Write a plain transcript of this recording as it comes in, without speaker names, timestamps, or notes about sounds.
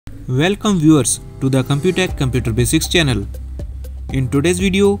Welcome viewers to the Computech Computer Basics channel. In today's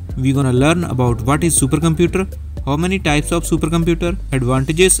video, we're gonna learn about what is supercomputer, how many types of supercomputer,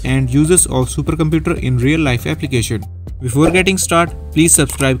 advantages and uses of supercomputer in real life application. Before getting started, please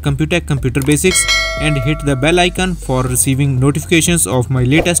subscribe Computech Computer Basics and hit the bell icon for receiving notifications of my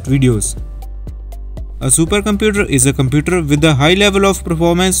latest videos. A supercomputer is a computer with a high level of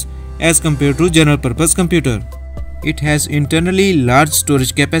performance as compared to general purpose computer. It has internally large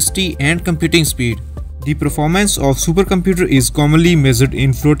storage capacity and computing speed. The performance of supercomputer is commonly measured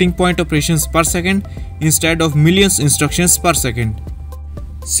in floating point operations per second instead of millions instructions per second.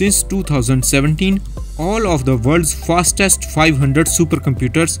 Since 2017, all of the world's fastest 500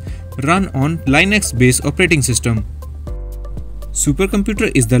 supercomputers run on Linux-based operating system.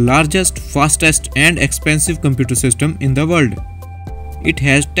 Supercomputer is the largest, fastest and expensive computer system in the world. It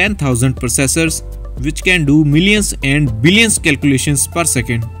has 10,000 processors which can do millions and billions calculations per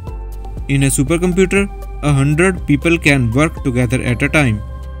second. In a supercomputer, 100 people can work together at a time.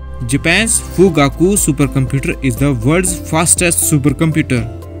 Japan's Fugaku supercomputer is the world's fastest supercomputer.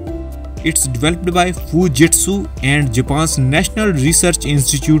 It's developed by Fujitsu and Japan's National Research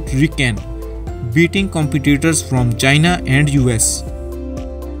Institute RIKEN, beating competitors from China and US.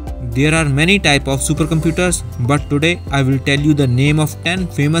 There are many types of supercomputers, but today I will tell you the name of 10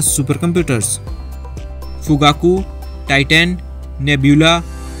 famous supercomputers. Fugaku, Titan, Nebula,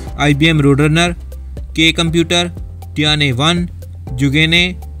 IBM Roadrunner, K-Computer, Tianhe 1,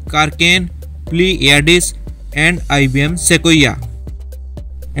 Jugene, Karkane, Pleiades and IBM Sequoia.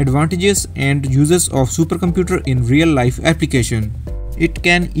 Advantages and uses of supercomputer in real-life application. It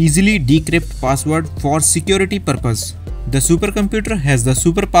can easily decrypt password for security purpose. The supercomputer has the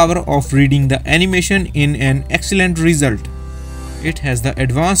superpower of reading the animation in an excellent result. It has the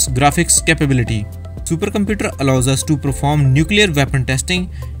advanced graphics capability. Supercomputer allows us to perform nuclear weapon testing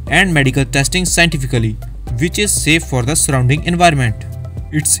and medical testing scientifically, which is safe for the surrounding environment.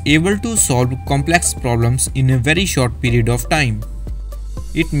 It's able to solve complex problems in a very short period of time.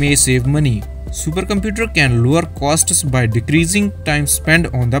 It may save money. Supercomputer can lower costs by decreasing time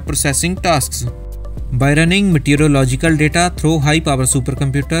spent on the processing tasks. By running meteorological data through high-power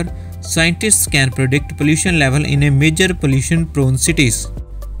supercomputer, scientists can predict pollution level in a major pollution-prone cities.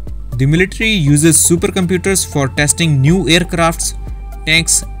 The military uses supercomputers for testing new aircrafts,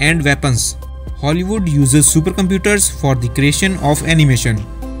 tanks and weapons. Hollywood uses supercomputers for the creation of animation.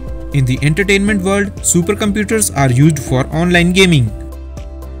 In the entertainment world, supercomputers are used for online gaming.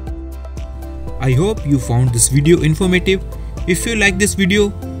 I hope you found this video informative. If you like this video,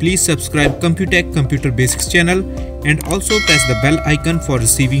 please subscribe Computech Computer Basics channel and also press the bell icon for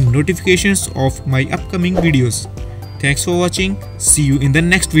receiving notifications of my upcoming videos. Thanks for watching. See you in the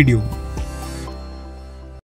next video.